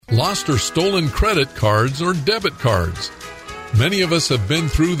lost or stolen credit cards or debit cards. Many of us have been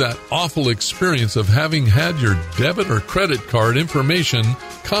through that awful experience of having had your debit or credit card information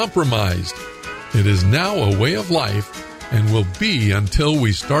compromised. It is now a way of life and will be until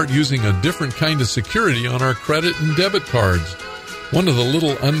we start using a different kind of security on our credit and debit cards. One of the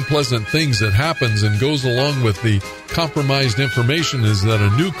little unpleasant things that happens and goes along with the compromised information is that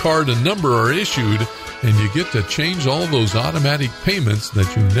a new card and number are issued, and you get to change all those automatic payments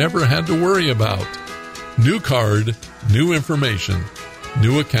that you never had to worry about. New card, new information,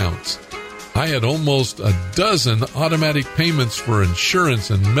 new accounts. I had almost a dozen automatic payments for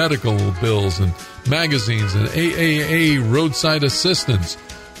insurance and medical bills and magazines and AAA roadside assistance.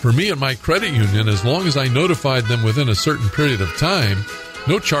 For me at my credit union, as long as I notified them within a certain period of time,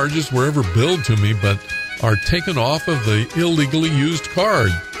 no charges were ever billed to me but are taken off of the illegally used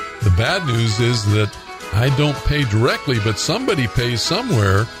card. The bad news is that I don't pay directly, but somebody pays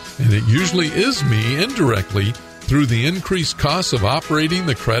somewhere, and it usually is me indirectly through the increased costs of operating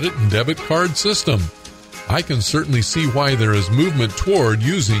the credit and debit card system. I can certainly see why there is movement toward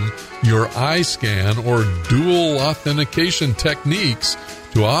using your eye scan or dual authentication techniques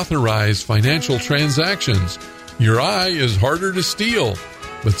to authorize financial transactions. Your eye is harder to steal,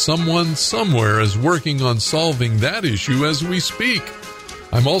 but someone somewhere is working on solving that issue as we speak.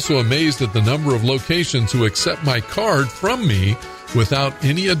 I'm also amazed at the number of locations who accept my card from me without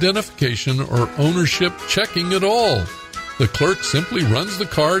any identification or ownership checking at all. The clerk simply runs the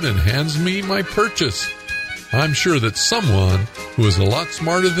card and hands me my purchase. I'm sure that someone who is a lot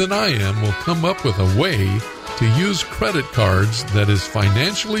smarter than I am will come up with a way to use credit cards that is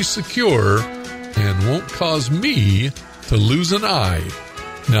financially secure and won't cause me to lose an eye.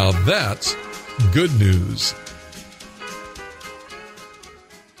 Now that's good news.